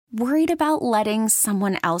Worried about letting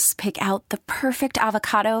someone else pick out the perfect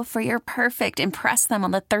avocado for your perfect impress them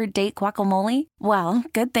on the third date guacamole? Well,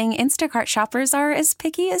 good thing Instacart shoppers are as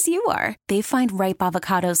picky as you are. They find ripe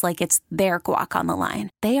avocados like it's their guac on the line.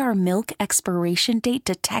 They are milk expiration date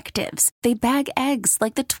detectives. They bag eggs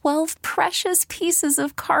like the 12 precious pieces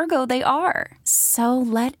of cargo they are. So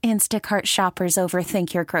let Instacart shoppers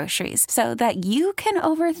overthink your groceries so that you can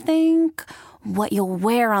overthink what you'll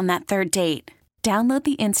wear on that third date. Download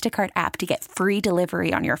the Instacart app to get free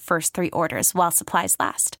delivery on your first 3 orders while supplies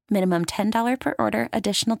last. Minimum $10 per order.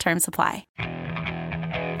 Additional terms apply.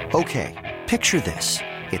 Okay, picture this.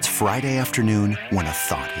 It's Friday afternoon when a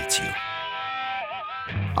thought hits you.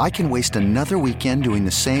 I can waste another weekend doing the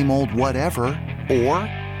same old whatever, or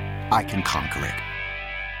I can conquer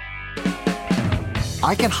it.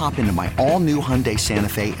 I can hop into my all-new Hyundai Santa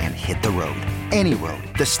Fe and hit the road. Any road.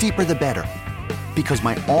 The steeper, the better. Because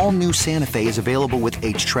my all-new Santa Fe is available with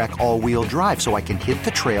H-Track all-wheel drive, so I can hit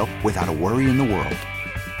the trail without a worry in the world.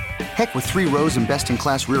 Heck, with 3 rows and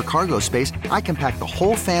best-in-class rear cargo space, I can pack the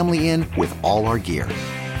whole family in with all our gear.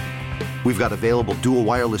 We've got available dual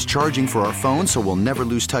wireless charging for our phones, so we'll never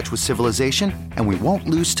lose touch with civilization, and we won't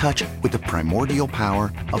lose touch with the primordial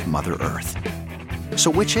power of Mother Earth.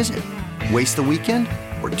 So which is it? Waste the weekend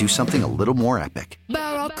or do something a little more epic?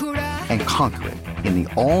 And conquer it in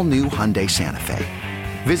the all-new Hyundai Santa Fe.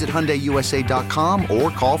 Visit HyundaiUSA.com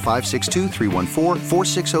or call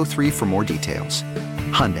 562-314-4603 for more details.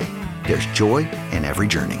 Hyundai, there's joy in every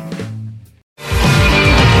journey.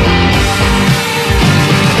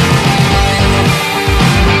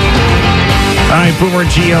 All right, Boomer and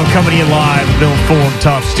Gio coming to you live, Bill Ford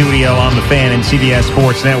Tough Studio on the Fan and CBS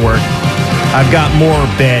Sports Network. I've got more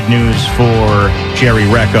bad news for Jerry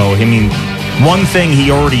Recco. I mean, one thing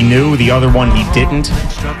he already knew, the other one he didn't,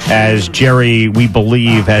 as Jerry, we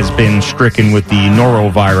believe, has been stricken with the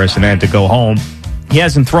norovirus and had to go home. He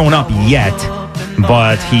hasn't thrown up yet,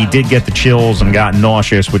 but he did get the chills and got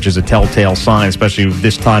nauseous, which is a telltale sign, especially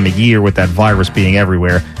this time of year with that virus being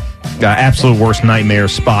everywhere. Absolute worst nightmare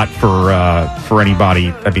spot for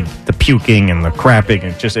anybody. I mean, the puking and the crapping,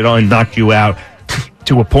 it only knocked you out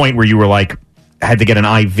to a point where you were like, had to get an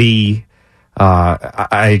IV.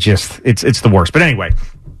 It's the worst. But anyway,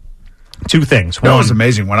 2 things. That was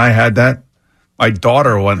amazing. When I had that, my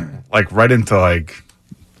daughter went right into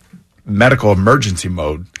medical emergency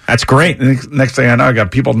mode. That's great. Next thing I know, I got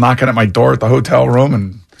people knocking at my door at the hotel room,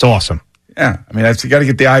 and it's awesome. Yeah, I mean, you got to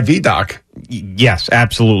get the IV, doc. Yes,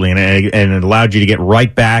 absolutely, and it allowed you to get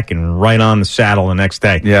right back and right on the saddle the next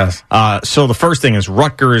day. Yes. So the first thing is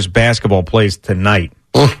Rutgers basketball plays tonight.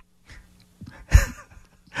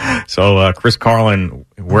 So Chris Carlin,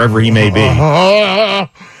 wherever he may be,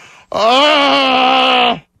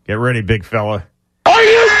 get ready, big fella. Are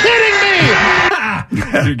you kidding me?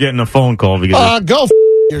 You're getting a phone call because go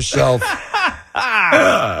yourself.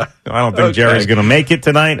 I don't think Jerry's going to make it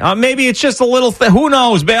tonight. Maybe it's just a little thing. Who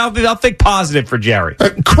knows? I'll think positive for Jerry.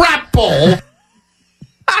 Crap ball.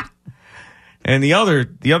 And the other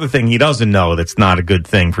thing he doesn't know that's not a good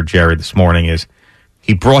thing for Jerry this morning is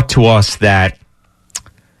he brought to us that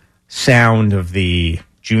sound of the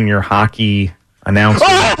junior hockey announcer.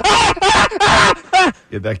 Yeah,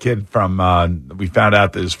 that kid from, we found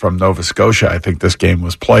out this is from Nova Scotia. I think this game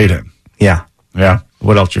was played in. Yeah. Yeah.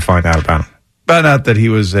 What else you find out about him? Found out that he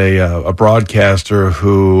was a broadcaster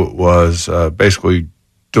who was basically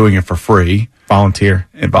doing it for free. Volunteer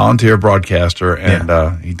broadcaster,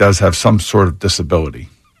 and he does have some sort of disability.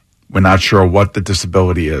 We're not sure what the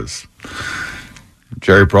disability is.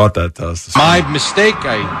 Jerry brought that to us. My mistake.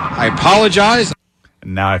 I apologize.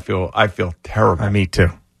 And now I feel terrible. Me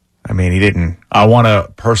too. I mean, he didn't. I want to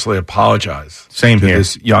personally apologize. Same to here.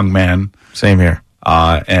 This young man. Same here.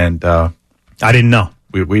 And I didn't know.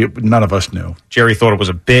 We none of us knew. Jerry thought it was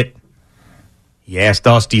a bit. He asked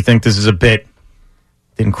us, "Do you think this is a bit?"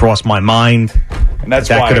 Didn't cross my mind. And that's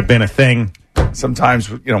that why could have been a thing. Sometimes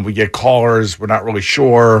we get callers. We're not really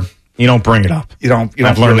sure. You don't bring it up. You don't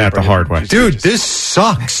I've learned that the hard way. Dude, this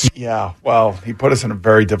sucks. Yeah, well, he put us in a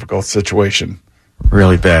very difficult situation.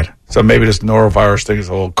 Really bad. So maybe this norovirus thing is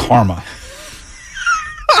a little karma.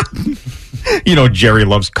 Jerry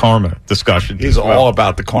loves karma discussion. He's all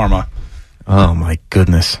about the karma. Oh, my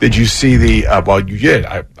goodness. Did you see the, you did.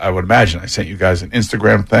 I would imagine I sent you guys an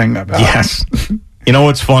Instagram thing about. Yes. You know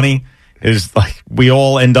what's funny? Is we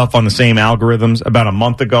all end up on the same algorithms. About a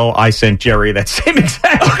month ago, I sent Jerry that same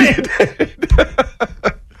exact thing.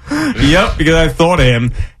 Yep, because I thought of him.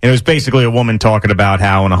 And it was basically a woman talking about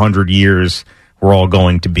how in 100 years, we're all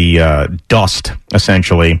going to be dust,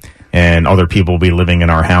 essentially, and other people will be living in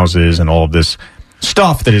our houses and all of this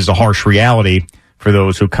stuff that is a harsh reality for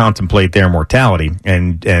those who contemplate their mortality.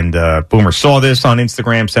 And Boomer saw this on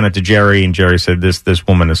Instagram, sent it to Jerry, and Jerry said, this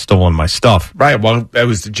woman has stolen my stuff. Right. Well, that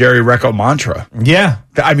was the Jerry Recco mantra. Yeah.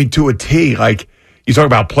 I mean, to a T. Like, you talk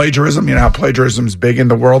about plagiarism. You know how plagiarism's big in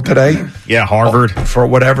the world today? Yeah, Harvard. For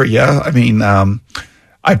whatever, yeah. I mean,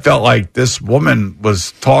 I felt like this woman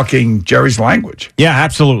was talking Jerry's language. Yeah,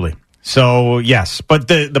 absolutely. So, yes. But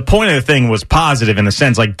the point of the thing was positive in the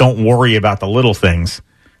sense, like, don't worry about the little things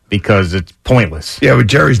because it's pointless. Yeah, but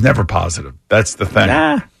Jerry's never positive. That's the thing.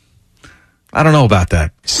 Nah, I don't know about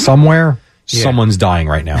that. Somewhere, someone's dying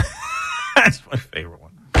right now. That's my favorite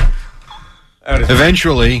one.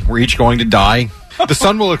 Eventually, we're each going to die. The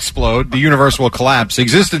sun will explode. The universe will collapse.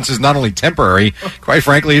 Existence is not only temporary, quite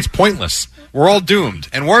frankly, it's pointless. We're all doomed.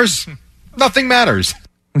 And worse, nothing matters.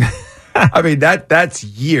 I mean, that's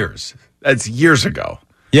years. That's years ago.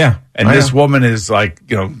 Yeah. And this woman is like,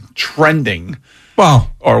 trending.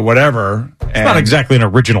 Well, or whatever. It's not exactly an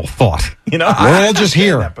original thought. We're all just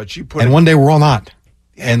here. That, but and one day we're all not.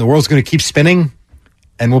 And the world's going to keep spinning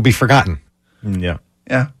and we'll be forgotten. Yeah.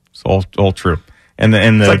 Yeah. It's all true. And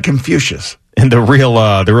it's like Confucius. And the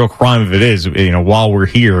real crime of it is, while we're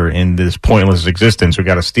here in this pointless existence, we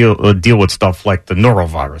got to deal with stuff like the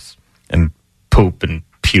norovirus and poop and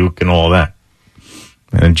puke and all that.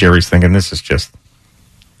 And then Jerry's thinking,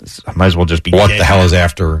 I might as well just be What dead. the hell is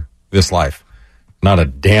after this life? Not a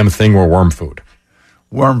damn thing. We're worm food.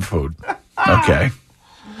 Worm food. Okay.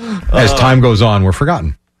 As time goes on, we're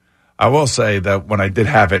forgotten. I will say that when I did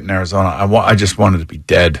have it in Arizona, I just wanted to be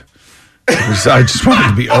dead. I just wanted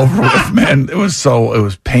to be over with, man. It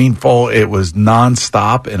was painful. It was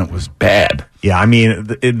nonstop, and it was bad. Yeah, I mean,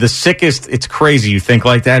 the sickest, it's crazy you think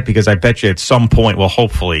like that because I bet you at some point, well,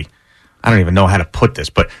 hopefully, I don't even know how to put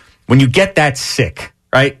this, but when you get that sick,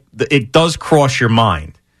 right, it does cross your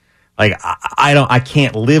mind. Like, I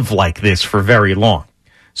can't live like this for very long.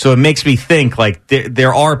 So it makes me think, like,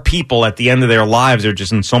 there are people at the end of their lives that are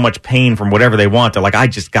just in so much pain from whatever they want. They're like, I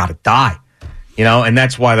just got to die. And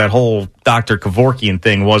that's why that whole Dr. Kevorkian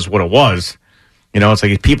thing was what it was. It's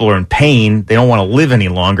like if people are in pain, they don't want to live any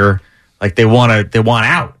longer. Like they want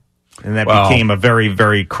out. And that became a very,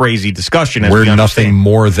 very crazy discussion. We're nothing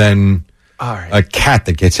more than a cat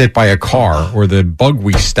that gets hit by a car or the bug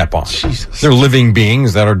we step on. Jesus. They're living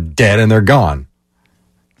beings that are dead and they're gone.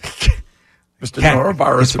 Mr.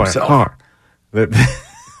 Norovirus himself.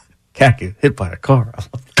 Cat get hit by a car.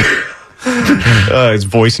 His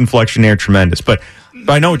voice inflection there, tremendous. But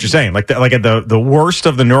I know what you're saying. Like at the worst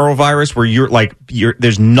of the norovirus, where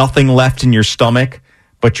there's nothing left in your stomach,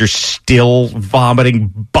 but you're still vomiting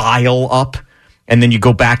bile up, and then you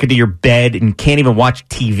go back into your bed and can't even watch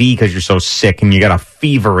TV because you're so sick, and you got a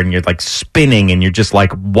fever, and you're like spinning, and you're just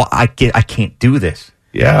like, what? I can't do this.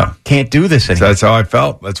 Yeah, can't do this anymore. So that's how I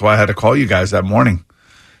felt. That's why I had to call you guys that morning.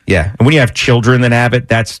 Yeah, and when you have children that have it,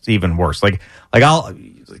 that's even worse.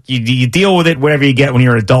 You deal with it, whatever you get when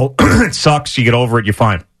you're an adult. It sucks. You get over it. You're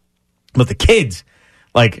fine. But the kids,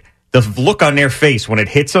 like the look on their face when it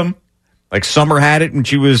hits them, like Summer had it when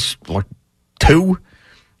she was like 2,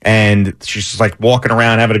 and she's just like walking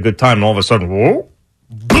around having a good time, and all of a sudden, whoa,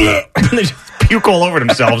 and they just puke all over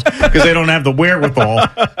themselves because they don't have the wherewithal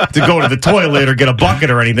to go to the toilet or get a bucket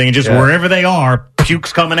or anything, and just wherever they are,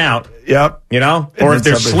 puke's coming out. Yep. Or if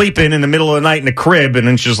they're sleeping in the middle of the night in the crib, and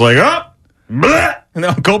it's just like, and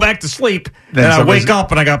I'll go back to sleep, and I wake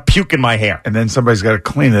up and I got puke in my hair. And then somebody's got to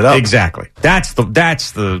clean it up. Exactly. That's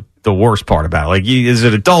the worst part about it. Like, as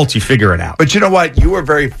an adult, you figure it out. But you know what? You were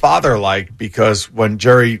very father-like because when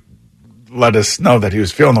Jerry let us know that he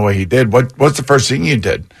was feeling the way he did, what's the first thing you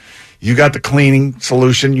did? You got the cleaning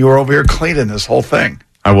solution. You were over here cleaning this whole thing.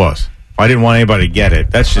 I was. I didn't want anybody to get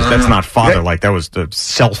it. That's not father-like. That was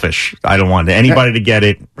selfish. I don't want anybody to get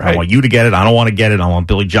it. Right. I don't want you to get it. I don't want to get it. I don't want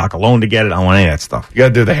Billy Giacalone to get it. I don't want any of that stuff. You got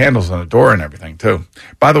to do the handles on the door and everything, too.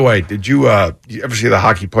 By the way, did you ever see the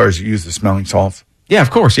hockey players who use the smelling salts? Yeah,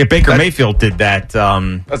 of course. Yeah, Baker Mayfield did that.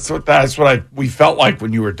 That's what we felt like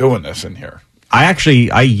when you were doing this in here.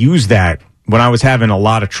 I used that when I was having a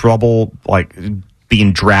lot of trouble, like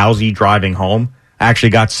being drowsy driving home. I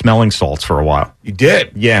actually got smelling salts for a while. You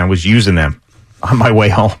did? Yeah, I was using them on my way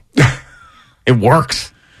home. It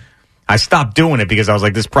works. I stopped doing it because I was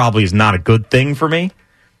like, this probably is not a good thing for me.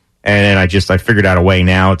 And I figured out a way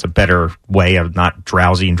now. It's a better way of not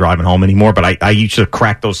drowsy and driving home anymore. But I used to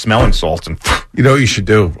crack those smelling salts. And you know what you should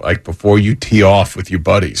do? Like before you tee off with your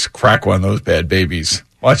buddies, crack one of those bad babies.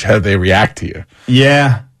 Watch how they react to you.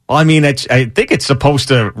 Yeah. Well, I mean, I think it's supposed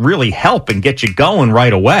to really help and get you going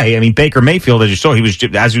right away. I mean, Baker Mayfield, as you saw,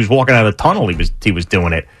 as he was walking out of the tunnel, he was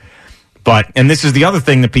doing it. And this is the other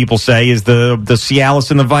thing that people say is the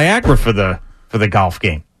Cialis and the Viagra for the golf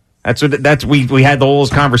game. We had all those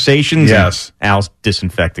conversations. Yes. Al's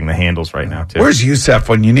disinfecting the handles right now, too. Where's Youssef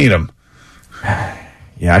when you need him?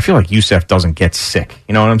 Yeah, I feel like Youssef doesn't get sick.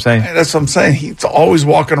 You know what I'm saying? Hey, that's what I'm saying. He's always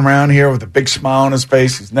walking around here with a big smile on his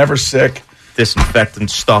face. He's never sick.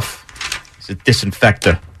 Disinfectant stuff. He's a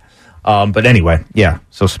disinfector. But anyway, yeah,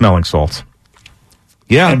 so smelling salts.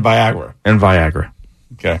 Yeah. And Viagra.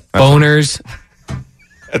 Okay. Boners.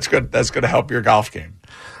 That's good. That's going to help your golf game.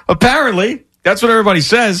 Apparently. That's what everybody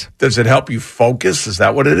says. Does it help you focus? Is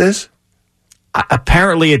that what it is?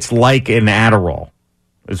 Apparently, it's like an Adderall,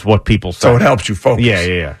 is what people say. So it helps you focus.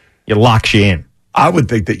 Yeah. It locks you in. I would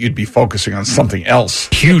think that you'd be focusing on something else.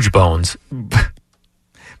 Huge bones.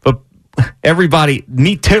 But everybody,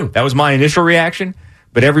 me too. That was my initial reaction.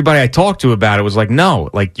 But everybody I talked to about it was like,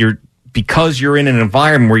 no, like because you're in an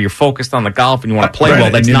environment where you're focused on the golf and you want to play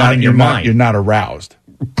well, that's not in your mind. You're not aroused.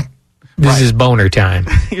 This is boner time.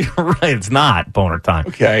 You're right. It's not boner time.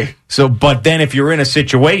 Okay. So, but then if you're in a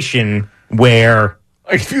situation where,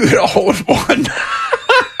 like, if you hit a hole in one,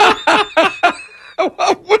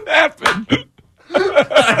 what would happen?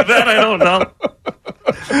 That I don't know.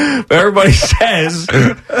 But everybody says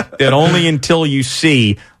that only until you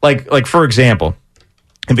see, like for example,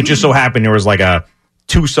 if it just so happened there was like a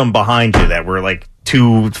twosome behind you that were like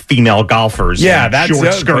two female golfers, that's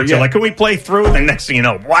short skirts. Yeah. You're like, can we play through? And next thing you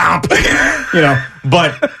know, wow,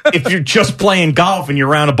 But if you're just playing golf and you're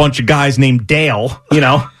around a bunch of guys named Dale,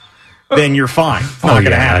 then you're fine. It's not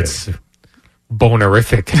gonna happen. It's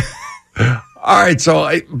bonerific. All right.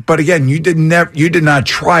 So, but again, you did not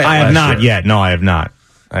try it. I have not year. yet. No, I have not.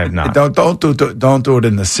 Don't do it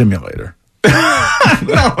in the simulator.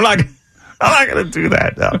 No, I'm not going to do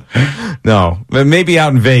that. No. But maybe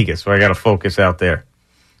out in Vegas where I got to focus out there.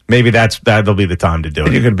 Maybe that'll be the time to do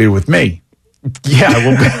it. You're going to be with me. Yeah, I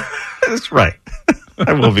will be. That's right.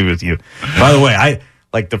 I will be with you. By the way,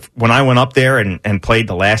 when I went up there and played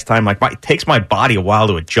the last time, it takes my body a while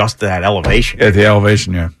to adjust to that elevation. Yeah, the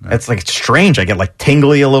elevation, yeah. It's it's strange. I get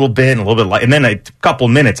tingly a little bit and a little bit light, and then a couple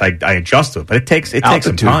of minutes I adjust to it. But it takes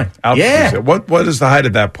some time. Altitude. Yeah. What is the height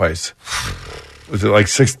of that place? Was it like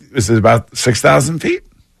is it about 6,000 feet?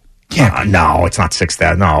 No, it's not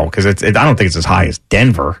 6,000. No, because I don't think it's as high as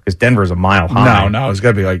Denver, because Denver is a mile high. No, it's got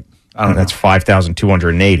to be like, I don't know. That's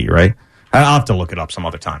 5,280, right? I'll have to look it up some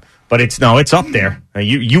other time. But it's up there.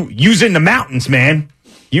 You's in the mountains, man.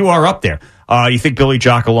 You are up there. You think Billy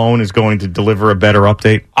Giacalone is going to deliver a better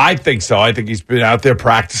update? I think so. I think he's been out there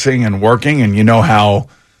practicing and working, and you know how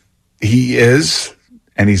he is,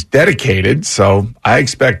 and he's dedicated. So I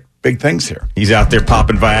expect big things here. He's out there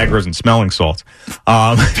popping Viagras and smelling salts.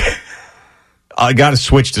 I got to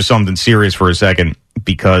switch to something serious for a second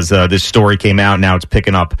because this story came out. Now it's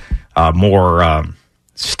picking up more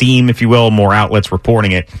steam, if you will, more outlets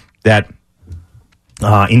reporting it, that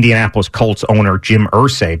Indianapolis Colts owner Jim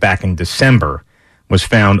Irsay back in December was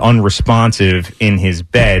found unresponsive in his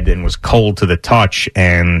bed and was cold to the touch,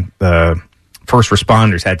 and the first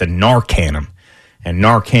responders had to Narcan him. And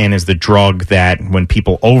Narcan is the drug that when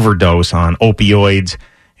people overdose on opioids,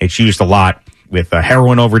 it's used a lot with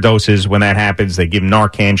heroin overdoses. When that happens, they give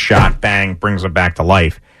Narcan shot, bang, brings them back to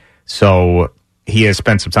life. So he has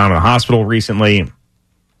spent some time in the hospital recently.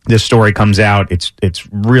 This story comes out. It's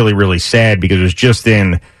really, really sad because it was just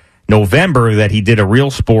in November that he did a Real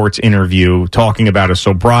Sports interview talking about his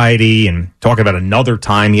sobriety and talking about another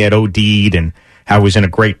time he had OD'd and how he was in a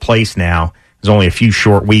great place now. It was only a few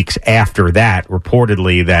short weeks after that,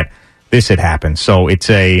 reportedly, that this had happened. So it's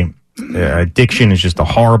addiction is just a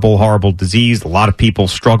horrible, horrible disease. A lot of people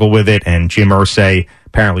struggle with it, and Jim Irsay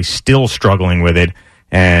apparently still struggling with it.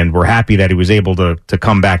 And we're happy that he was able to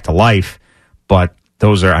come back to life. But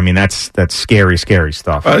those are, that's scary, scary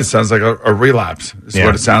stuff. Well, it sounds like a relapse is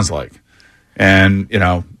what it sounds like. And,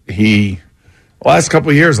 the last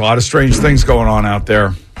couple of years, a lot of strange things going on out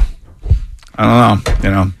there. I don't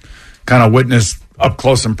know, kind of witnessed up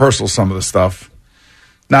close and personal some of the stuff.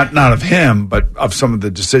 Not of him, but of some of the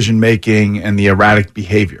decision-making and the erratic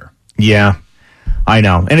behavior. Yeah, I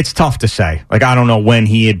know. And it's tough to say. I don't know when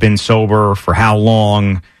he had been sober, for how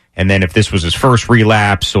long, and then if this was his first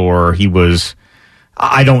relapse or he was...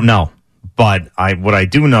 I don't know. But what I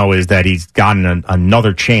do know is that he's gotten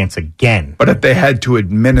another chance again. But if they had to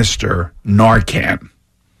administer Narcan,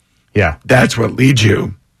 that's what leads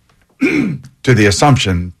you to the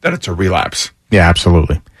assumption that it's a relapse. Yeah,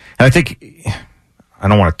 absolutely. And I think I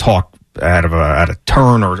don't want to talk out of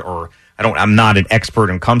turn or I'm not an expert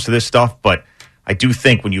when it comes to this stuff, but I do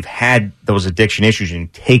think when you've had those addiction issues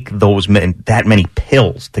and take that many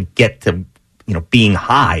pills to get to being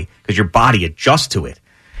high because your body adjusts to it.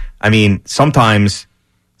 Sometimes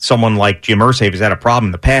someone like Jim Irsay, if he's had a problem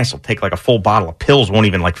in the past, will take like a full bottle of pills, won't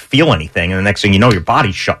even like feel anything. And the next thing you know, your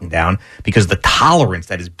body's shutting down because the tolerance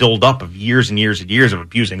that is built up of years and years and years of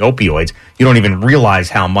abusing opioids, you don't even realize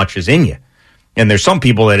how much is in you. And there's some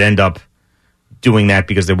people that end up doing that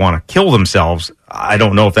because they want to kill themselves. I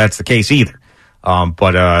don't know if that's the case either.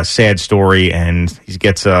 But sad story, and he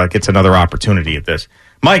gets another opportunity at this.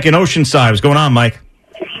 Mike in Oceanside, what's going on, Mike?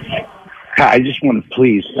 I just want to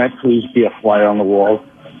please be a fly on the wall.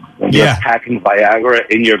 When you're packing Viagra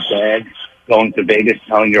in your bag, going to Vegas,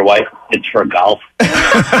 telling your wife it's for golf.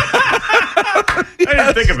 I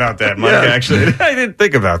didn't think about that, Mike, actually. I didn't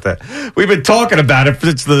think about that. We've been talking about it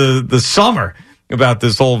since the summer, about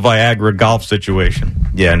this whole Viagra golf situation.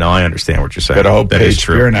 Yeah, no, I understand what you're saying. Gotta hope that Paige is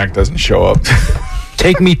true. Spiranak doesn't show up.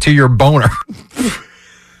 Take me to your boner.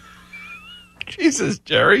 Jesus,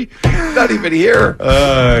 Jerry. Not even here.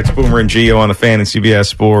 It's Boomer and Gio on the Fan and CBS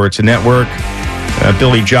Sports Network.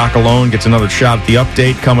 Billy Giacalone gets another shot at the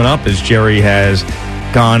update coming up as Jerry has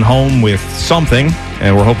gone home with something,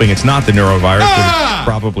 and we're hoping it's not the Norovirus, but it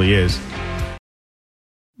probably is.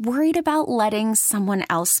 Worried about letting someone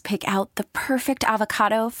else pick out the perfect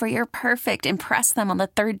avocado for your perfect impress them on the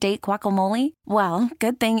third date guacamole? Well,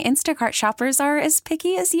 good thing Instacart shoppers are as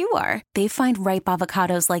picky as you are. They find ripe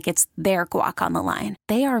avocados like it's their guac on the line.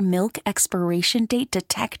 They are milk expiration date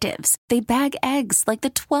detectives. They bag eggs like the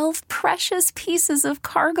 12 precious pieces of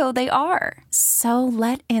cargo they are. So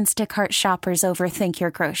let Instacart shoppers overthink your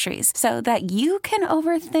groceries so that you can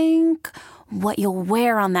overthink what you'll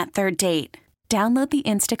wear on that third date. Download the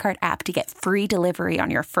Instacart app to get free delivery on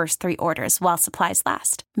your first 3 orders while supplies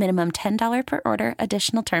last. Minimum $10 per order.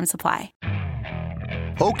 Additional terms apply.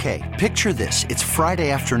 Okay, picture this. It's Friday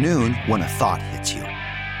afternoon when a thought hits you.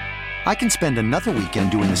 I can spend another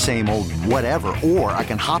weekend doing the same old whatever, or I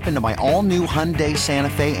can hop into my all-new Hyundai Santa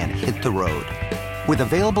Fe and hit the road. With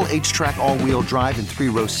available H-Track all-wheel drive and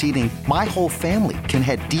 3-row seating, my whole family can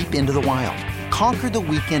head deep into the wild. Conquer the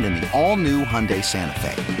weekend in the all-new Hyundai Santa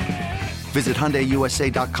Fe. Visit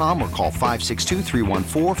HyundaiUSA.com or call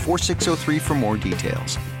 562-314-4603 for more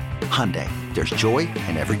details. Hyundai, there's joy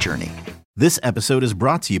in every journey. This episode is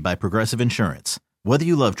brought to you by Progressive Insurance. Whether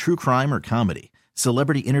you love true crime or comedy,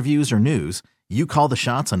 celebrity interviews or news, you call the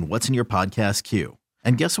shots on what's in your podcast queue.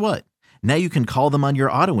 And guess what? Now you can call them on your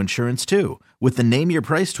auto insurance too with the Name Your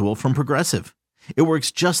Price tool from Progressive. It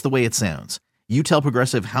works just the way it sounds. You tell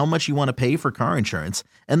Progressive how much you want to pay for car insurance,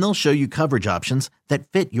 and they'll show you coverage options that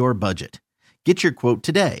fit your budget. Get your quote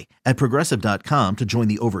today at Progressive.com to join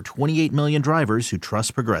the over 28 million drivers who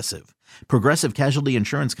trust Progressive. Progressive Casualty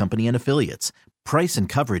Insurance Company and Affiliates. Price and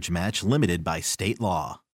coverage match limited by state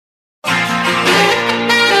law.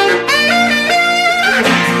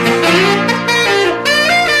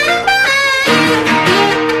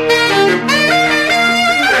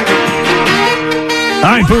 All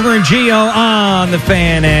right, Boomer and Gio on the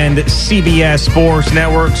Fan and CBS Sports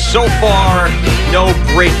Network. So far, no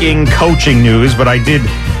breaking coaching news, but I did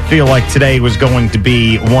feel like today was going to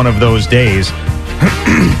be one of those days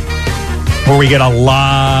where we get a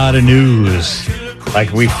lot of news.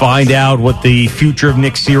 Like we find out what the future of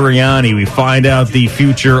Nick Sirianni, we find out the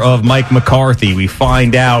future of Mike McCarthy, we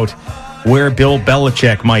find out where Bill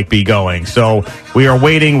Belichick might be going. So we are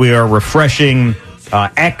waiting, we are refreshing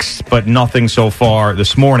X, but nothing so far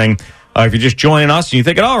this morning. If you're just joining us and you're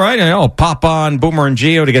thinking, all right, I'll pop on Boomer and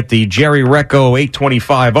Gio to get the Jerry Recco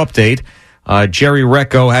 825 update. Jerry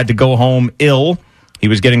Recco had to go home ill. He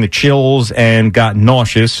was getting the chills and got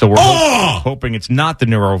nauseous, so we're hoping it's not the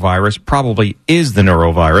Norovirus. Probably is the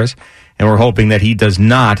Norovirus, and we're hoping that he does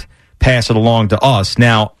not pass it along to us.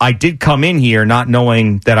 Now, I did come in here not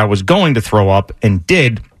knowing that I was going to throw up, and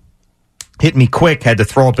did. Hit me quick, had to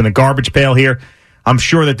throw up in the garbage pail here. I'm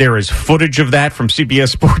sure that there is footage of that from CBS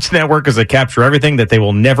Sports Network because they capture everything that they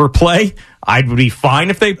will never play. I would be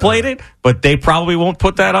fine if they played it, but they probably won't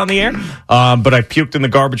put that on the air. But I puked in the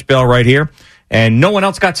garbage pail right here, and no one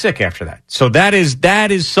else got sick after that. So that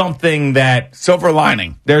is something that... Silver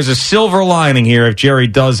lining. There's a silver lining here. If Jerry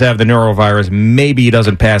does have the Norovirus, maybe he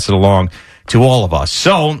doesn't pass it along to all of us.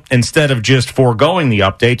 So instead of just foregoing the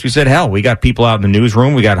updates, we said, hell, we got people out in the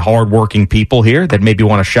newsroom. We got hardworking people here that maybe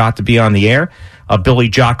want a shot to be on the air. Billy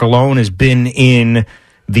Giacalone has been in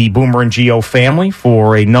the Boomer and Gio family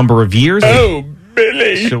for a number of years. Oh,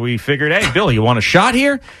 Billy. So we figured, hey, Billy, you want a shot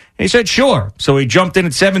here? And he said, sure. So he jumped in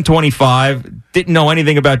at 7:25, didn't know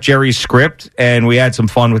anything about Jerry's script, and we had some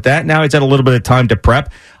fun with that. Now he's had a little bit of time to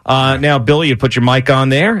prep. Now, Billy, you put your mic on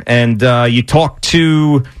there, and you talked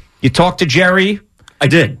to Jerry. I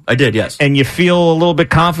did, yes. And you feel a little bit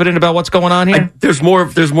confident about what's going on here? There's more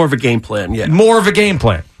of a game plan, yeah. More of a game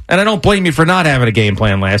plan. And I don't blame you for not having a game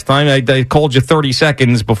plan last time. I called you 30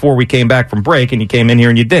 seconds before we came back from break, and you came in here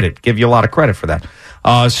and you did it. Give you a lot of credit for that.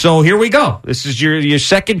 So here we go. This is your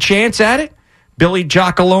second chance at it. Billy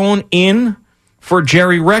Giacalone in for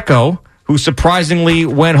Jerry Recco, who surprisingly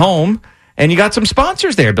went home. And you got some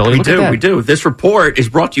sponsors there, Billy. We do. This report is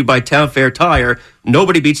brought to you by Town Fair Tire.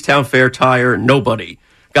 Nobody beats Town Fair Tire. Nobody.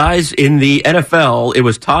 Guys, in the NFL, it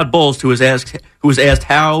was Todd Bowles who was asked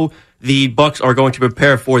how the Bucs are going to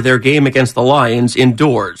prepare for their game against the Lions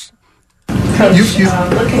indoors. Coach,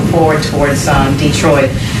 looking forward towards Detroit.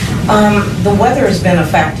 The weather has been a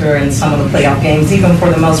factor in some of the playoff games, even for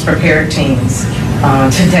the most prepared teams.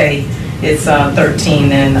 Today, it's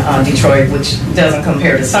 13 in Detroit, which doesn't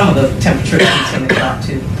compare to some of the temperatures we tend to go up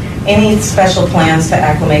to. Any special plans to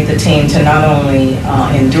acclimate the team to not only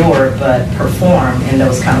endure but perform in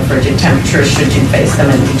those kind of frigid temperatures should you face them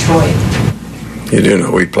in Detroit? You do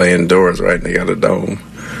know we play indoors, right? And they got a dome.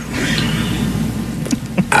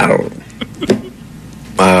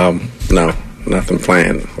 No, nothing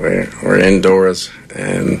planned. We're indoors,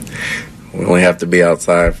 and we only have to be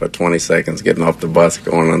outside for 20 seconds getting off the bus,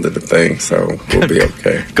 going under the thing, so we'll be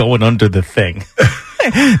okay. Going under the thing.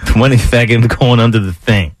 20 seconds going under the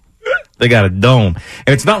thing. They got a dome.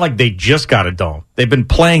 And it's not like they just got a dome. They've been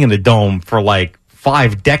playing in the dome for like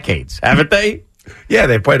 5 decades, haven't they? Yeah,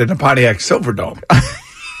 they played in the Pontiac Silverdome.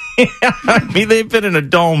 I mean, they've been in a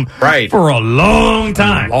dome for a long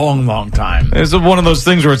time. Long time. It's one of those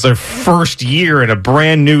things where it's their first year in a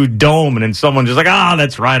brand new dome, and then someone just like,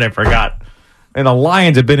 that's right, I forgot. And the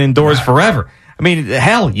Lions have been indoors forever. I mean,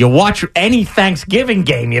 hell, you watch any Thanksgiving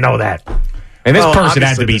game, you know that. And this person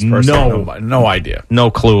had to be no idea.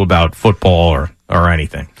 No clue about football or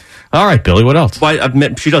anything. All right, Billy, what else? Well, I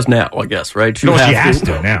admit, she does now, I guess, right? She has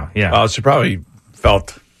to now, yeah. Well, she probably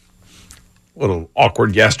felt a little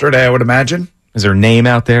awkward yesterday, I would imagine. Is her name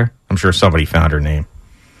out there? I'm sure somebody found her name.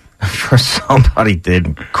 I'm sure somebody did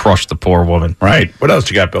and crushed the poor woman. Right. What else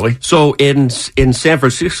you got, Billy? So in San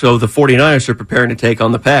Francisco, the 49ers are preparing to take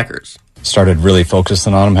on the Packers. Started really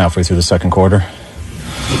focusing on them halfway through the second quarter.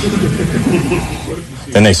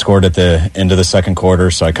 Then they scored at the end of the second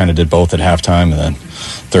quarter, so I kind of did both at halftime, and then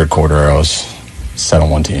third quarter I was set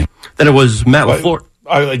on one team. Then it was Matt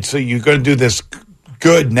LaFleur. So you're going to do this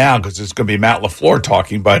good now because it's going to be Matt LaFleur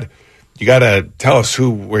talking, but you got to tell us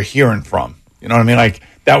who we're hearing from. You know what I mean? Like,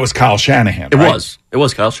 that was Kyle Shanahan, right? It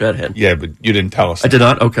was Kyle Shanahan. Yeah, but you didn't tell us. I did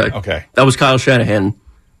not? Okay. Okay. That was Kyle Shanahan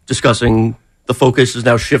discussing the focus is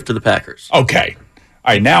now shift to the Packers. Okay.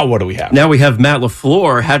 All right, now what do we have? Now we have Matt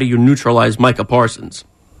LaFleur. How do you neutralize Micah Parsons?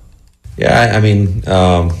 Yeah, I mean,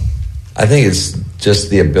 I think it's just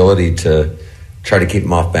the ability to try to keep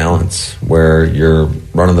him off balance where you're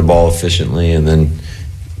running the ball efficiently and then,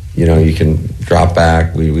 you can drop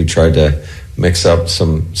back. We tried to mix up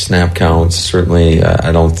some snap counts. Certainly,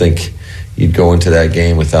 I don't think you'd go into that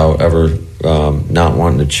game without ever not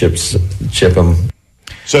wanting to chip him.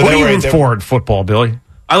 So what do you root for in football, Billy?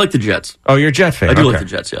 I like the Jets. Oh, you're a Jet fan. I do like the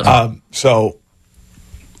Jets, yes.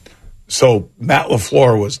 So Matt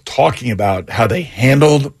LaFleur was talking about how they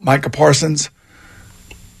handled Micah Parsons,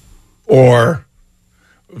 or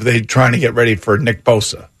were they trying to get ready for Nick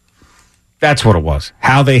Bosa? That's what it was.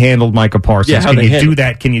 How they handled Micah Parsons. Yeah, Can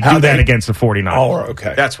you do that against the 49ers? Oh,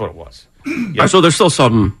 okay. That's what it was. Yep. So there's still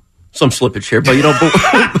some slippage here, but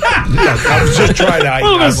I was just trying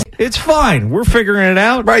to. It's fine. We're figuring it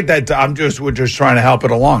out. Right. We're just trying to help it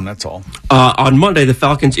along. That's all. On Monday, the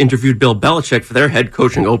Falcons interviewed Bill Belichick for their head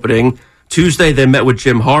coaching opening. Tuesday, they met with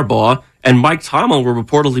Jim Harbaugh, and Mike Tomlin will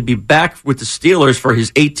reportedly be back with the Steelers for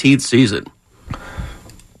his 18th season.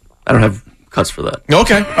 I don't have cuts for that.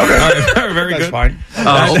 Okay. All right. Very That's good. Fine.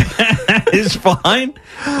 That is fine.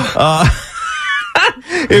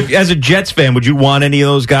 As a Jets fan, would you want any of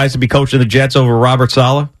those guys to be coaching the Jets over Robert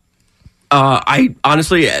Saleh? I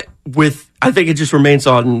honestly, I think it just remains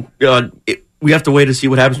on. We have to wait to see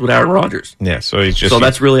what happens with Aaron Rodgers. Yeah, so he's just. So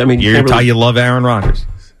that's really. I mean, you love Aaron Rodgers.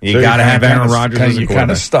 You got to have Aaron Rodgers. As a you're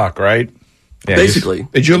kind of stuck, right? Yeah, basically.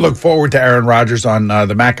 Did you look forward to Aaron Rodgers on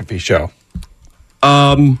the McAfee show?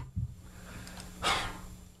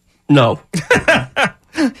 No.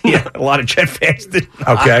 Yeah, a lot of Jet fans did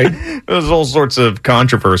not. Okay. There's all sorts of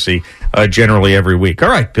controversy generally every week. All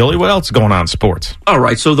right, Billy, what else is going on in sports? All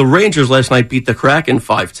right, so the Rangers last night beat the Kraken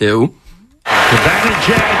 5-2.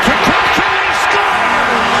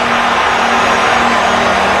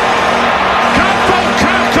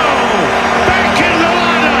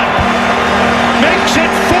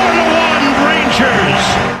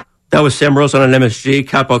 That was Sam Rose on an MSG,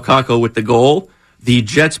 Capo Caco with the goal. The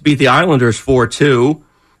Jets beat the Islanders 4-2,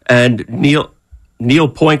 and Neil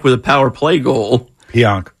Poink with a power play goal.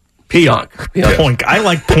 Pionk. Pionk. Poink. I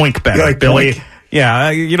like Poink better, like Billy. Poink? Yeah,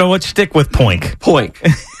 you know what? Stick with Poink. Poink.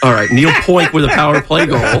 All right, Neil Poink with a power play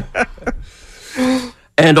goal.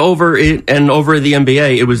 And over the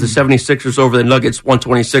NBA, it was the 76ers over the Nuggets,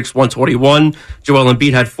 126-121. Joel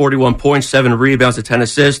Embiid had 41 points, 7 rebounds, and 10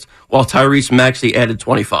 assists, while Tyrese Maxey added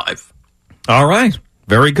 25. All right.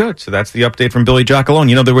 Very good. So that's the update from Billy Giacalone.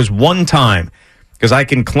 You know, there was one time, because I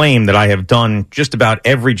can claim that I have done just about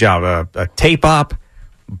every job, a tape op,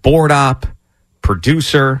 board op,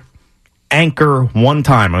 producer, anchor one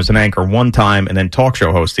time. I was an anchor one time, and then talk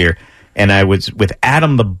show host here. And I was with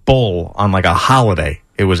Adam the Bull on like a holiday.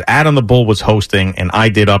 It was Adam the Bull was hosting, and I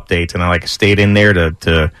did updates, and I like stayed in there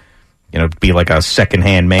to be like a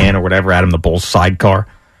secondhand man or whatever, Adam the Bull's sidecar.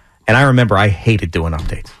 And I remember I hated doing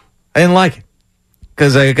updates. I didn't like it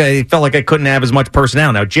because I felt like I couldn't have as much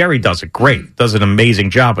personnel. Now, Jerry does it great, does an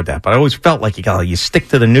amazing job with that, but I always felt like you stick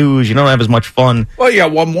to the news, you don't have as much fun. Well, you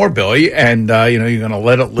got one more, Billy, and you're going to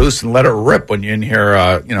let it loose and let it rip when you're in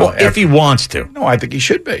here. If he wants to. No, I think he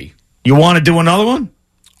should be. You want to do another one?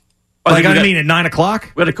 At 9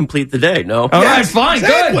 o'clock? We got to complete the day, no? All right, fine,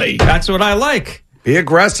 exactly. Good. That's what I like. Be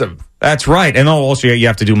aggressive. That's right. And also you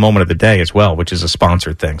have to do Moment of the Day as well, which is a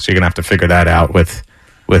sponsored thing. So you're going to have to figure that out with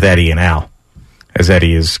Eddie and Al, as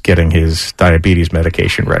Eddie is getting his diabetes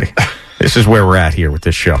medication ready. This is where we're at here with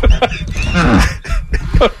this show.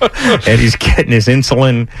 Eddie's getting his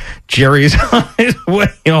insulin. Jerry's on his way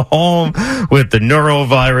home with the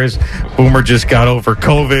Norovirus. Boomer just got over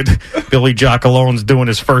COVID. Billy Giacalone's doing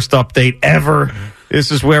his first update ever.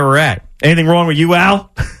 This is where we're at. Anything wrong with you,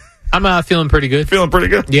 Al? I'm feeling pretty good. Feeling pretty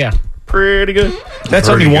good? Yeah. Pretty good. That's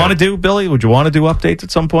something you want to do, Billy? Would you want to do updates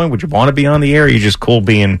at some point? Would you want to be on the air? Or are you just cool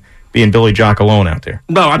being Billy Giacalone out there?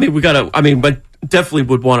 No, I mean, but definitely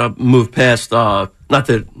would want to move past, not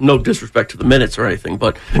that, no disrespect to the minutes or anything,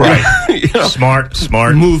 but right.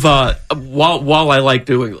 Smart. Move while I like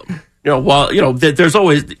doing them. There's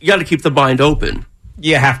always, you got to keep the mind open.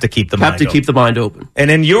 You have to keep the mind open. And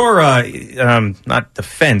in your not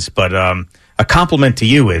defense, but a compliment to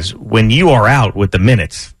you is when you are out with the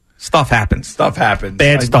minutes, stuff happens.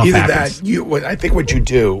 Bad stuff happens. I think what you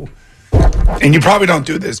do, and you probably don't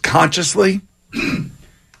do this consciously,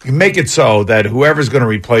 you make it so that whoever's going to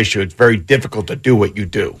replace you, it's very difficult to do what you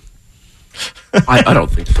do. I don't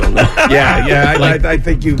think so. No. Yeah. I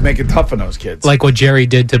think you make it tough on those kids. Like what Jerry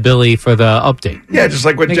did to Billy for the update. Yeah, just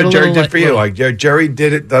like what Jerry did for you. Like Jerry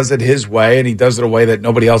does it his way, and he does it a way that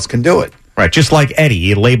nobody else can do it. Right, just like Eddie,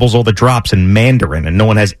 he labels all the drops in Mandarin, and no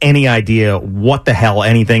one has any idea what the hell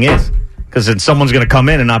anything is, because then someone's going to come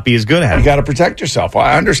in and not be as good at it. You got to protect yourself.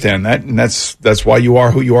 I understand that, and that's why you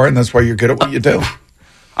are who you are, and that's why you're good at what you do.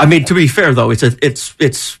 I mean, to be fair though, it's a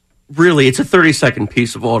 30-second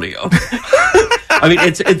piece of audio. I mean,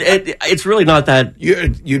 it's really not that.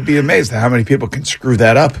 You'd be amazed at how many people can screw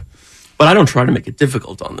that up. But I don't try to make it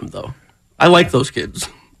difficult on them, though. I like those kids.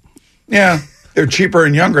 Yeah, they're cheaper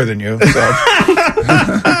and younger than you. So.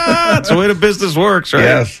 That's the way the business works, right?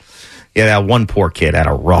 Yes. Yeah, that one poor kid had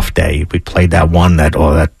a rough day. We played that one that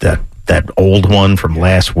old one from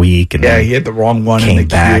last week, and he had the wrong one. Came in the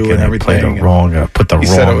back queue and everything. Played the wrong. Put the he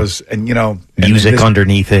wrong. Said it was, and music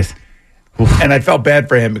underneath it. Oof. And I felt bad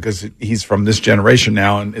for him because he's from this generation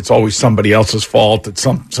now, and it's always somebody else's fault. It's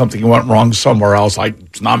something went wrong somewhere else.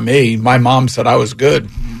 It's not me. My mom said I was good.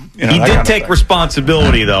 He did take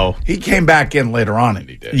responsibility, though. He came back in later on, and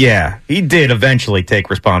he did. Yeah, he did eventually take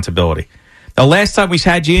responsibility. The last time we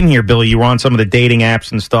had you in here, Billy, you were on some of the dating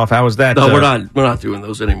apps and stuff. How was that? No, we're not doing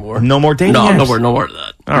those anymore. No more dating apps? No more of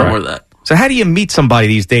that. More of that. So how do you meet somebody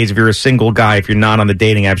these days if you're a single guy, if you're not on the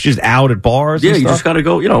dating apps? Just out at bars? Yeah, you just got to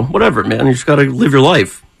go, whatever, man. You just got to live your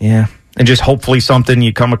life. Yeah. And just hopefully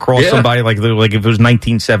you come across somebody like if it was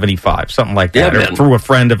 1975, something like that, or through a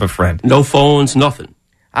friend of a friend. No phones, nothing.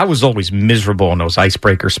 I was always miserable in those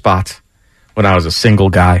icebreaker spots when I was a single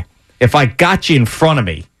guy. If I got you in front of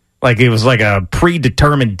me, like it was like a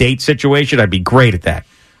predetermined date situation, I'd be great at that.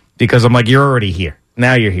 Because I'm like, you're already here.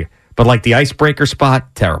 Now you're here. But like the icebreaker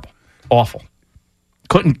spot, terrible. Awful.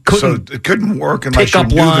 Couldn't so it couldn't work unless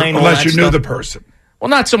you knew the person. Well,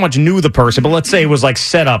 not so much knew the person, but let's say it was like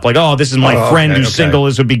set up. Like, oh, this is my friend who's single.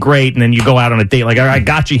 This would be great. And then you go out on a date. Like, I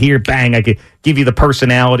got you here. Bang. I could give you the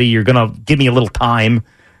personality. You're going to give me a little time.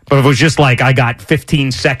 But if it was just like I got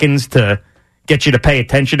 15 seconds to get you to pay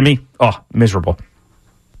attention to me, oh, miserable.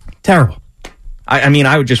 Terrible. I mean,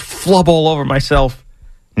 I would just flub all over myself.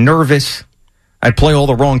 Nervous. I'd play all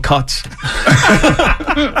the wrong cuts.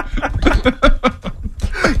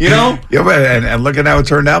 Yeah, and look at how it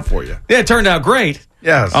turned out for you. Yeah, it turned out great.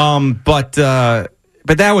 Yes. But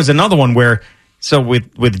that was another one where, so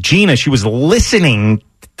with Gina, she was listening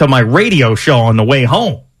to my radio show on the way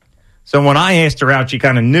home. So when I asked her out, she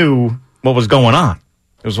kind of knew what was going on.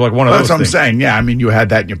 It was like one of those That's what things. I'm saying. Yeah, I mean, you had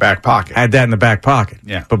that in your back pocket. I had that in the back pocket.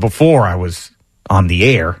 Yeah. But before I was on the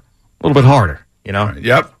air, a little bit harder, you know?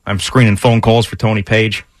 Yep. I'm screening phone calls for Tony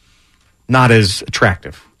Page. Not as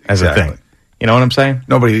attractive as a thing. You know what I'm saying?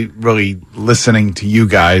 Nobody really listening to you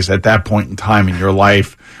guys at that point in time in your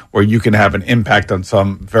life where you can have an impact on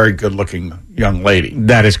some very good-looking young lady.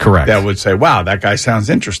 That is correct. That would say, wow, that guy sounds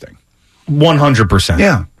interesting. 100%.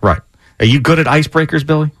 Yeah. Right. Are you good at icebreakers,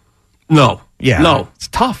 Billy? No. Yeah. No. It's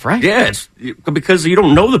tough, right? Yeah, it's because you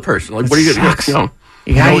don't know the person. Like, what are you going to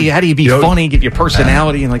do? How do you be funny, give your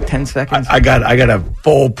personality in like 10 seconds? I got a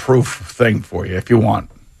foolproof thing for you if you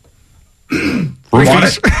want. You want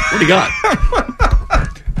it? What do you got?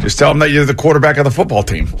 Just tell them that you're the quarterback of the football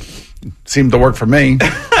team. Seemed to work for me.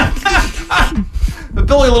 But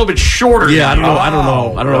Billy a little bit shorter. Yeah, I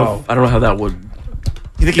don't know how that would.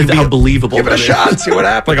 You think how believable? Give it a shot. See what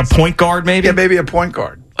happens. Like a point guard, maybe? Yeah, maybe a point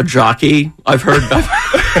guard. A jockey. I've heard.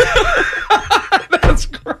 That's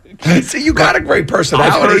great. See, you got a great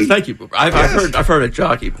personality. Thank you. I've heard a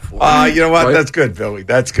jockey before. You know what? Right? That's good, Billy.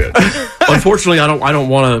 That's good. Unfortunately,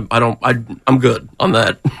 I'm good on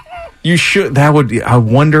that. You should. I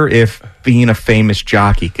wonder if being a famous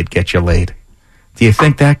jockey could get you laid. Do you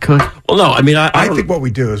think that could? Well, no. I mean, I think what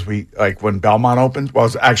we do is we, like when Belmont opens,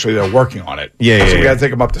 well, actually they're working on it. Yeah, So we got to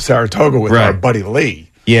take them up to Saratoga with our buddy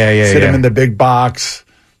Lee. Sit him in the big box,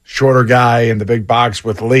 shorter guy in the big box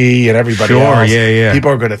with Lee and everybody else. Yeah.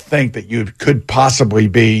 People are going to think that you could possibly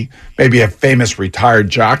be maybe a famous retired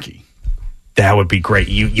jockey. That would be great.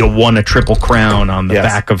 You won a Triple Crown on the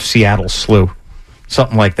back of Seattle Slough.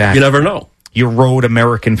 Something like that. You never know. You rode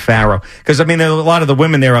American Pharaoh. Because, I mean, a lot of the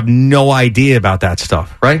women there have no idea about that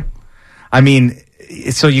stuff, right? I mean,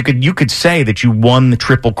 so you could say that you won the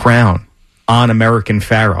Triple Crown on American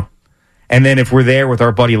Pharaoh. And then if we're there with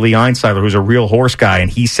our buddy Lee Einsiler, who's a real horse guy,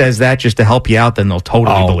 and he says that just to help you out, then they'll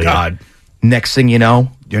totally believe it. Next thing you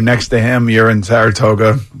know, you're next to him, you're in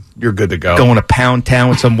Saratoga, you're good to go. Going to Pound Town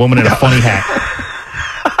with some woman in a funny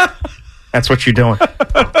hat. That's what you're doing.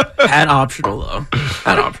 Hat optional, though.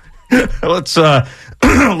 Hat optional.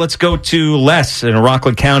 Let's go to Les in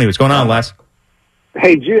Rockland County. What's going on, Les?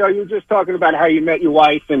 Hey, Gio, you were just talking about how you met your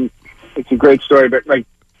wife, and it's a great story, but, like,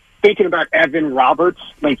 thinking about Evan Roberts,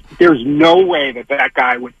 like, there's no way that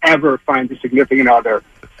guy would ever find a significant other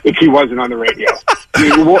if he wasn't on the radio.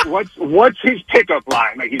 I mean, what's his pickup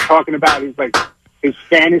line? Like, he's talking about his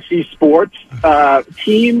fantasy sports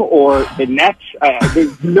team or the Nets.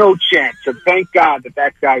 There's no chance. So thank God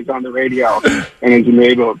that guy's on the radio and is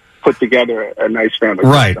able to put together a nice family.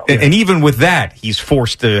 Right. And even with that, he's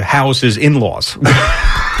forced to house his in-laws.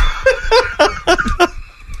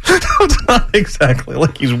 It's not exactly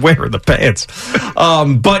like he's wearing the pants.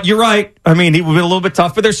 But you're right. I mean, he would be a little bit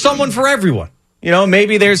tough, but there's someone for everyone. You know,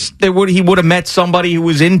 maybe he would have met somebody who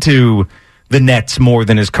was into the Nets more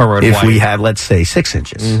than his current wife. If we had, let's say, 6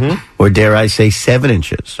 inches, or dare I say 7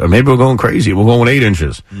 inches, or maybe we're going crazy. We're going 8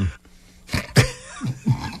 inches.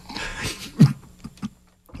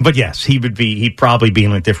 But yes, he'd probably be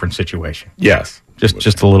in a different situation. Yes.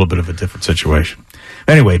 Just a little bit of a different situation.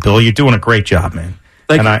 Anyway, Bill, you're doing a great job, man.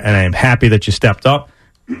 And I am happy that you stepped up.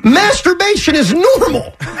 Masturbation is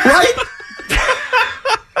normal, right?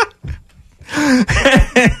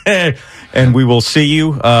 And we will see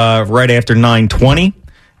you right after 9:20,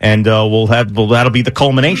 and that'll be the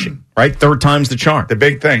culmination, right? Third time's the charm. The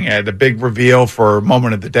big thing, the big reveal for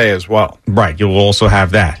moment of the day as well. Right, you'll also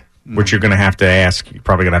have that, which you're going to have to ask. You're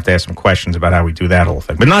probably going to have to ask some questions about how we do that whole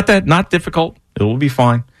thing, but not difficult. It will be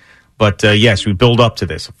fine. But yes, we build up to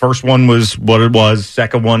this. The first one was what it was.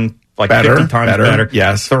 Second one, like better, 50 times better.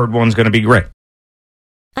 Yes. Third one's going to be great.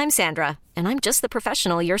 I'm Sandra, and I'm just the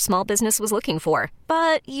professional your small business was looking for.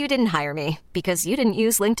 But you didn't hire me because you didn't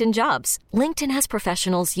use LinkedIn Jobs. LinkedIn has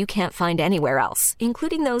professionals you can't find anywhere else,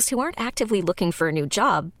 including those who aren't actively looking for a new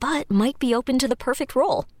job, but might be open to the perfect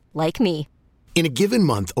role, like me. In a given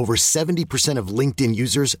month, over 70% of LinkedIn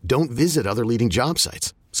users don't visit other leading job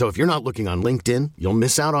sites. So if you're not looking on LinkedIn, you'll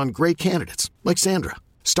miss out on great candidates like Sandra.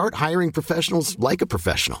 Start hiring professionals like a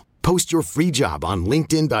professional. Post your free job on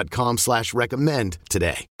linkedin.com/recommend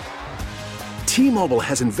today. T-Mobile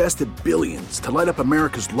has invested billions to light up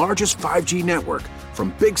America's largest 5G network,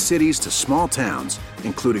 from big cities to small towns,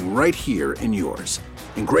 including right here in yours.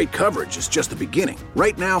 And great coverage is just the beginning.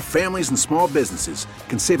 Right now, families and small businesses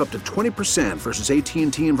can save up to 20% versus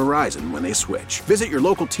AT&T and Verizon when they switch. Visit your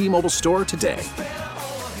local T-Mobile store today.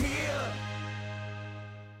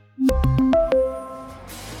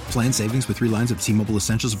 Plan savings with 3 lines of T-Mobile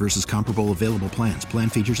Essentials versus comparable available plans. Plan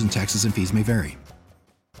features and taxes and fees may vary.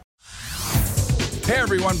 Hey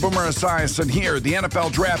everyone, Boomer Esiason here. The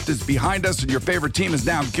NFL draft is behind us and your favorite team is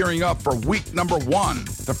now gearing up for week number 1.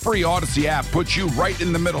 The free Odyssey app puts you right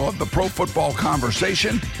in the middle of the pro football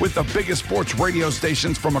conversation with the biggest sports radio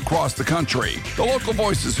stations from across the country. The local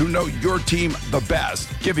voices who know your team the best,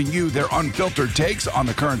 giving you their unfiltered takes on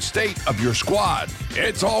the current state of your squad.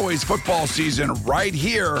 It's always football season right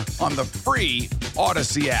here on the free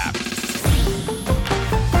Odyssey app.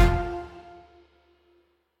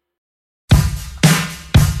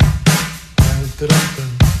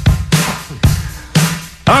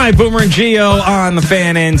 All right, Boomer and Gio on the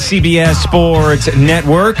Fan and CBS Sports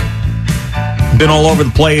Network. Been all over the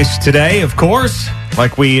place today, of course,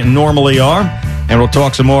 like we normally are. And we'll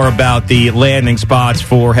talk some more about the landing spots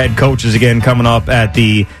for head coaches again coming up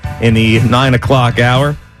in the 9 o'clock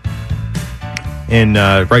hour. And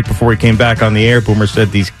right before we came back on the air, Boomer said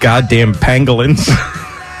these goddamn pangolins.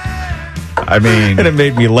 I mean, and it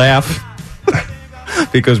made me laugh.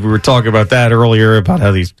 Because we were talking about that earlier, about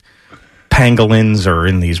how these pangolins are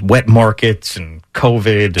in these wet markets and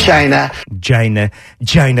COVID. And vagina.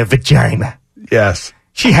 Yes.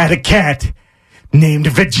 She had a cat named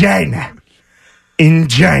Vagina in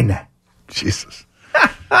China. Jesus.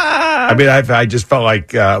 I mean, I just felt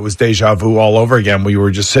like it was deja vu all over again. We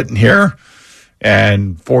were just sitting here,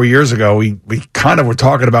 and 4 years ago, we kind of were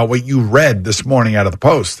talking about what you read this morning out of the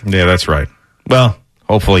Post. Yeah, that's right. Well,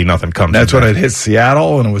 hopefully nothing comes. That's when it hit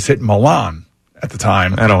Seattle, and it was hitting Milan at the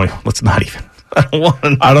time. Let's not even.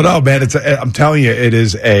 I don't know, man. I'm telling you, it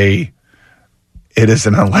is an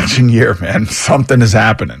election year, man. Something is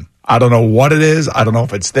happening. I don't know what it is. I don't know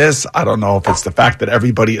if it's this. I don't know if it's the fact that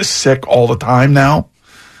everybody is sick all the time now.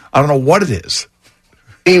 I don't know what it is.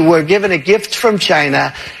 We were given a gift from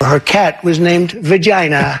China. Her cat was named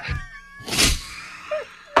Vagina.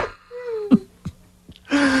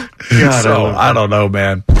 I don't know,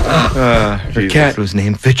 man. Her cat was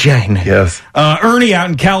named Vagina. Yes. Ernie out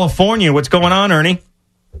in California. What's going on, Ernie?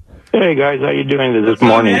 Hey, guys. How you doing this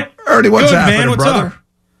morning? Ernie, what's Good, happening, man. What's brother?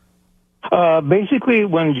 Up? Basically,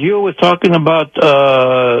 when Gio was talking about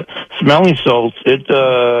smelling salts, it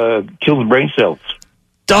kills brain cells.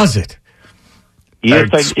 Does it? Yes,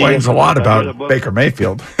 that explains a lot about Baker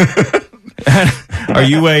Mayfield. Are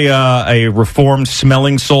you a reformed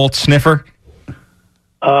smelling salt sniffer?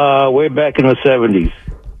 Way back in the 70s.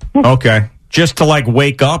 Okay. Just to,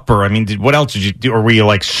 wake up? Or, what else did you do? Or were you,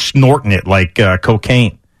 snorting it like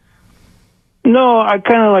cocaine? No, I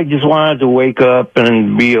kind of, just wanted to wake up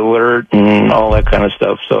and be alert and all that kind of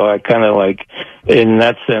stuff. So I kind of, in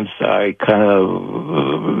that sense, I kind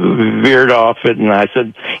of veered off it. And I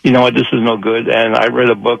said, you know what, this is no good. And I read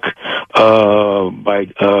a book by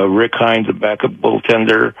Rick Hines, a backup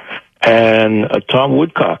goaltender, and Tom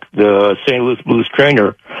Woodcock, the St. Louis Blues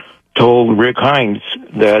trainer, told Rick Hines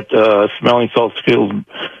that smelling salts kills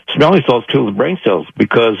brain cells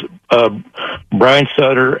because Brian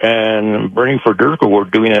Sutter and Bernie Federer were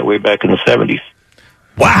doing that way back in the 70s.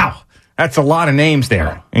 Wow. That's a lot of names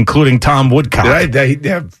there, including Tom Woodcock. Did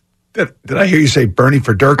I hear you say Bernie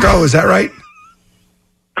Federer? Is that right?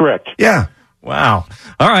 Correct. Yeah. Wow.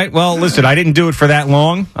 All right. Well, listen, I didn't do it for that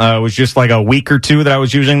long. It was just a week or two that I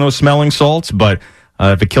was using those smelling salts. But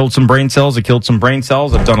if it killed some brain cells, it killed some brain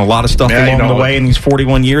cells. I've done a lot of stuff along the way in these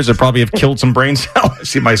 41 years. I probably have killed some brain cells. I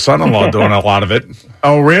see my son-in-law doing a lot of it.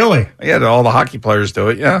 Oh, really? Yeah, all the hockey players do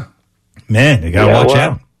it, yeah. Man, you got to watch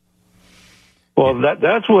out. Well,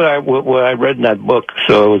 that's what I read in that book,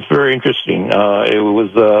 so it was very interesting. It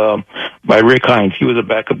was by Rick Hines. He was a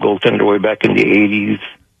backup goaltender way back in the 80s.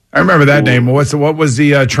 I remember that name. What was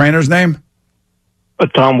the trainer's name?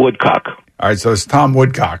 Tom Woodcock. All right, so it's Tom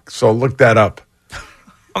Woodcock. So look that up.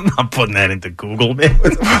 I'm not putting that into Google, man.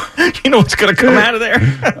 You know what's going to come out of there?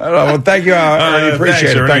 I don't know. Well, thank you. I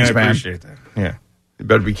appreciate it. Thanks, man. I appreciate that. Yeah. You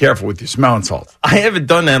better be careful with your smelling salts. I haven't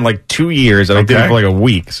done that in 2 years, and I did it for a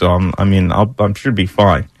week, so I'm sure be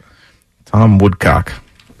fine. Tom Woodcock.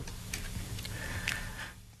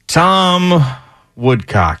 Tom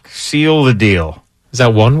Woodcock. Seal the deal. Is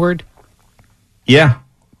that one word? Yeah.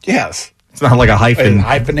 Yes. It's not like a hyphen.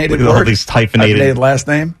 Hyphenated with word? all these hyphenated last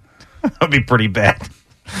name? That would be pretty bad.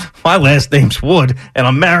 My last name's Wood, and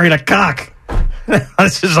I'm married a cock.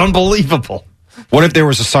 This is unbelievable. What if there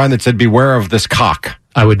was a sign that said, beware of this cock?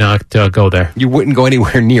 I would not go there. You wouldn't go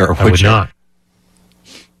anywhere near, I would you? not.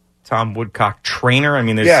 Tom Woodcock trainer?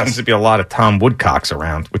 There seems to be a lot of Tom Woodcocks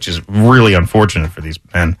around, which is really unfortunate for these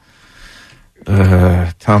men.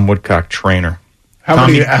 Tom Woodcock trainer. How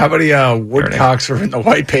many Woodcocks are in the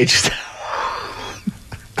white pages?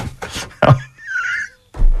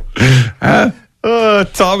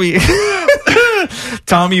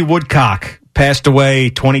 Tommy Woodcock passed away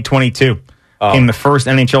 2022. became the first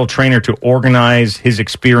NHL trainer to organize his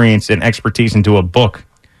experience and expertise into a book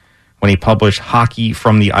when he published Hockey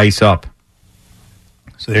from the Ice Up.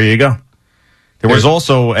 So there you go. There was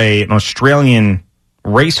also an Australian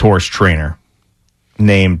racehorse trainer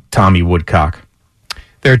named Tommy Woodcock.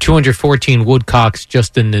 There are 214 Woodcocks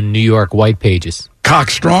just in the New York white pages.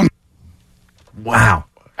 Cock strong. Wow.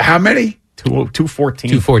 How many? 214.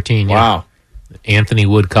 214, yeah. Wow. Anthony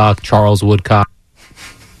Woodcock, Charles Woodcock.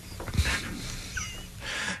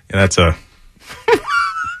 Yeah, that's a...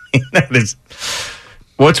 that is...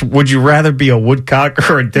 Would you rather be a woodcock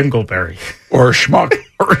or a dingleberry? Or a schmuck?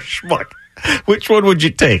 Or a schmuck. Which one would you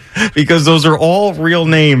take? Because those are all real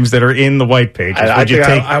names that are in the white pages.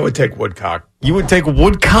 I would take Woodcock. You would take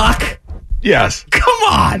Woodcock? Yes. Come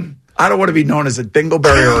on. I don't want to be known as a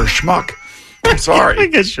dingleberry or a schmuck. I'm sorry. I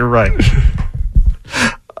guess you're right.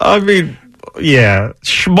 I mean, yeah,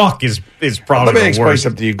 schmuck is probably Let me the explain worst.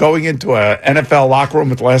 something to you. Going into a NFL locker room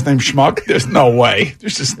with the last name Schmuck, there's no way.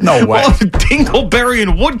 There's just no way. Well, Dingleberry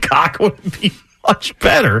and Woodcock would be much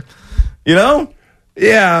better. You know?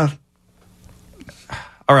 Yeah.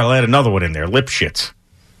 All right, I'll add another one in there. Lipschitz.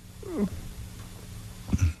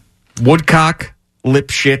 Woodcock,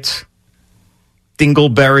 Lipschitz,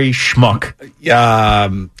 Dingleberry, Schmuck. Yeah,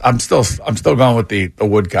 I'm still going with the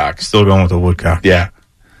Woodcock. Still going with the Woodcock. Yeah.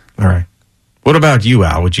 All right. What about you,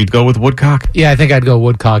 Al? Would you go with Woodcock? Yeah, I think I'd go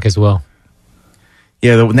Woodcock as well.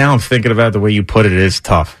 Yeah, now I'm thinking about the way you put it. It is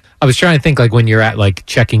tough. I was trying to think like when you're at like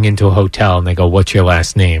checking into a hotel and they go, "What's your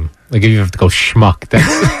last name?" Like if you have to go Schmuck, that's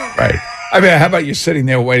right. I mean, how about you sitting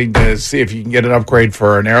there waiting to see if you can get an upgrade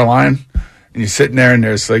for an airline, and you're sitting there and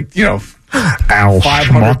there's like, you know, Al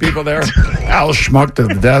 500 Schmuck. people there. Al Schmuck to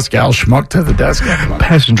the desk. Al Schmuck to the desk.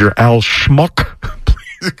 Passenger Al Schmuck.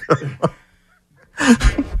 Please go.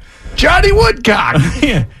 Johnny Woodcock.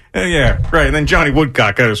 yeah, right. And then Johnny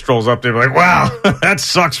Woodcock kind of strolls up there like, wow, that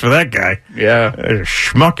sucks for that guy. Yeah.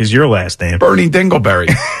 Schmuck is your last name. Bernie Dingleberry.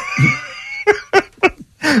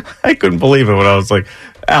 I couldn't believe it when I was like,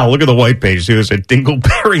 Al, look at the white page. See, there's a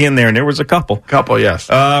Dingleberry in there, and there was a couple. Yes.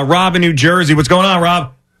 Rob in New Jersey. What's going on,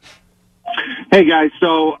 Rob? Hey, guys.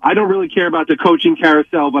 So I don't really care about the coaching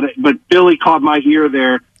carousel, but Billy caught my ear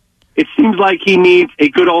there. It seems like he needs a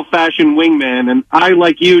good old-fashioned wingman, and I,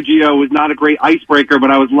 like you, Gio, was not a great icebreaker, but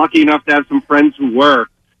I was lucky enough to have some friends who were.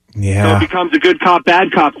 Yeah. So it becomes a good cop,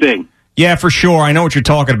 bad cop thing. Yeah, for sure. I know what you're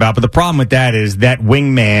talking about, but the problem with that is that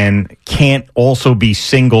wingman can't also be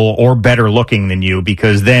single or better looking than you,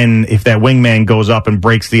 because then if that wingman goes up and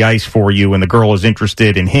breaks the ice for you and the girl is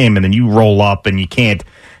interested in him and then you roll up and you can't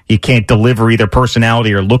deliver either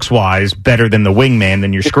personality or looks-wise better than the wingman,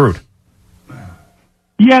 then you're screwed.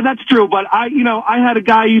 Yeah, that's true, but I had a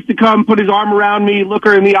guy who used to come, put his arm around me, look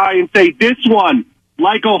her in the eye, and say, "This one,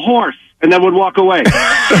 like a horse," and then would walk away.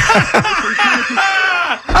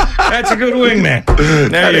 That's a good wingman.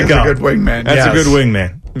 There you go. That's a good wingman. That's a good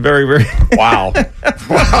wingman. Very, very. Wow.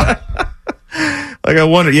 Like I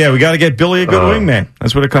wondered. Yeah, we got to get Billy a good wingman.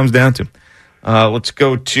 That's what it comes down to. Let's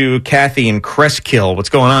go to Kathy in Crestkill. What's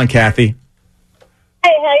going on, Kathy?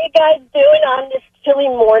 Hey, how you guys doing on this chilly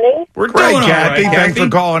morning? We're great, doing all Kathy. right, Thanks Kathy. for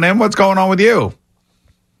calling in. What's going on with you?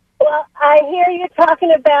 Well, I hear you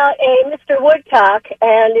talking about a Mr. Woodcock,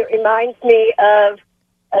 and it reminds me of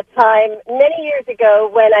a time many years ago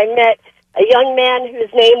when I met a young man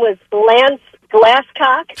whose name was Lance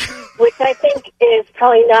Glasscock, which I think is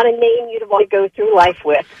probably not a name you'd want to go through life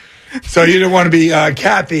with. So you didn't want to be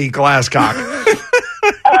Kathy Glasscock?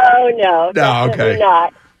 Oh, no. No, Definitely okay.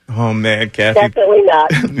 not. Oh man, Kathy. Definitely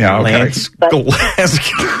not. Yeah, okay. Lance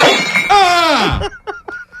Glasscock.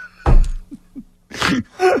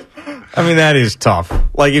 I mean, that is tough.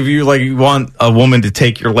 Like if you want a woman to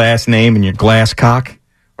take your last name and your Glasscock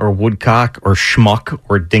or Woodcock or Schmuck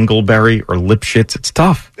or Dingleberry or Lipschitz, it's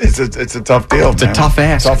tough. It's a tough deal. It's man. a tough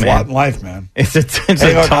ask, tough man. lot in life, man. It's a Hey,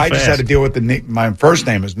 tough look, I just ask. had to deal with my first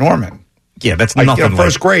name is Norman. Yeah, that's Like, nothing.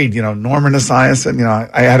 first grade, Norman Esiason,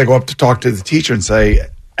 I had to go up to talk to the teacher and say,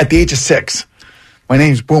 at the age of 6, my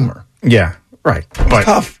name's Boomer. Yeah, right. It's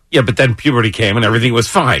tough. Yeah, but then puberty came and everything was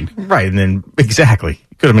fine. Right, and then exactly,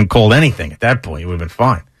 you could have been called anything at that point. You would have been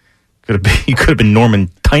fine. You could have been Norman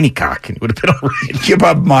Tinycock, and you would have been all right. Yeah,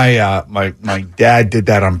 but my dad did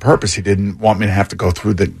that on purpose. He didn't want me to have to go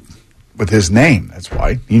through with his name. That's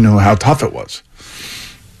why. He knew how tough it was.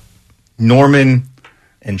 Norman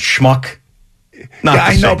and Schmuck. Not yeah,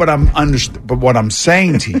 the I know, same. but what I'm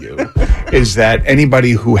saying to you is that anybody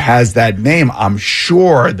who has that name, I'm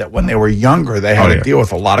sure that when they were younger, they had to deal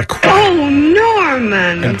with a lot of crap. Oh,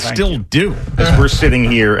 Norman! And still do, as we're sitting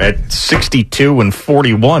here at 62 and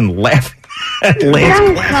 41 laughing at Lance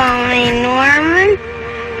Don't Glass. call me Norman.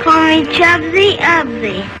 Call call me Chubsy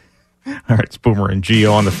Ubsy. All right, it's Boomer and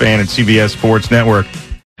Gio on the Fan and CBS Sports Network.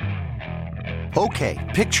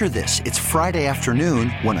 Okay, picture this. It's Friday afternoon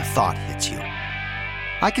when a thought hits you.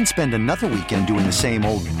 I can spend another weekend doing the same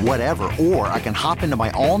old whatever, or I can hop into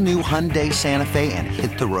my all-new Hyundai Santa Fe and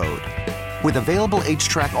hit the road. With available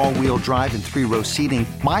H-Track all-wheel drive and 3-row seating,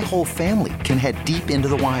 my whole family can head deep into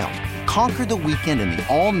the wild. Conquer the weekend in the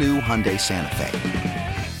all-new Hyundai Santa Fe.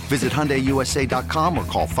 Visit HyundaiUSA.com or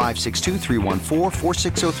call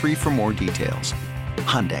 562-314-4603 for more details.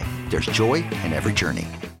 Hyundai, there's joy in every journey.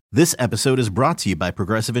 This episode is brought to you by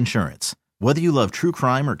Progressive Insurance. Whether you love true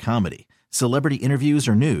crime or comedy, celebrity interviews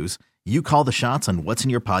or news, you call the shots on what's in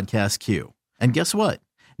your podcast queue. And guess what?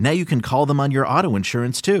 Now you can call them on your auto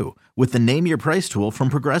insurance too with the Name Your Price tool from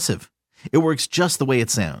Progressive. It works just the way it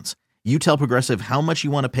sounds. You tell Progressive how much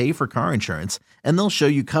you want to pay for car insurance, and they'll show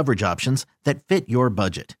you coverage options that fit your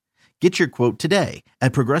budget. Get your quote today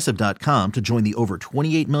at Progressive.com to join the over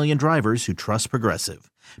 28 million drivers who trust Progressive.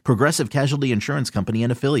 Progressive Casualty Insurance Company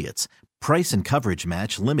and Affiliates. Price and coverage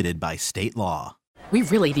match limited by state law. We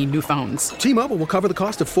really need new phones. T-Mobile will cover the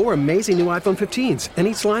cost of 4 amazing new iPhone 15s, and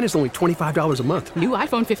each line is only $25 a month. New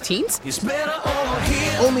iPhone 15s? It's better over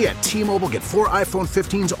here. Only at T-Mobile, get 4 iPhone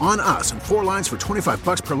 15s on us and 4 lines for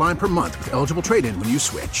 $25 per line per month with eligible trade-in when you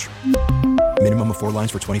switch. Minimum of 4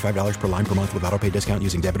 lines for $25 per line per month with autopay discount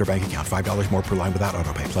using debit or bank account. $5 more per line without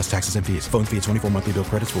autopay, plus taxes and fees. Phone fee at 24 monthly bill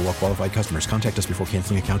credits for well-qualified customers. Contact us before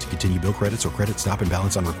canceling account to continue bill credits or credit stop and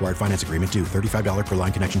balance on required finance agreement due. $35 per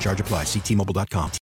line connection charge applies. See T-Mobile.com.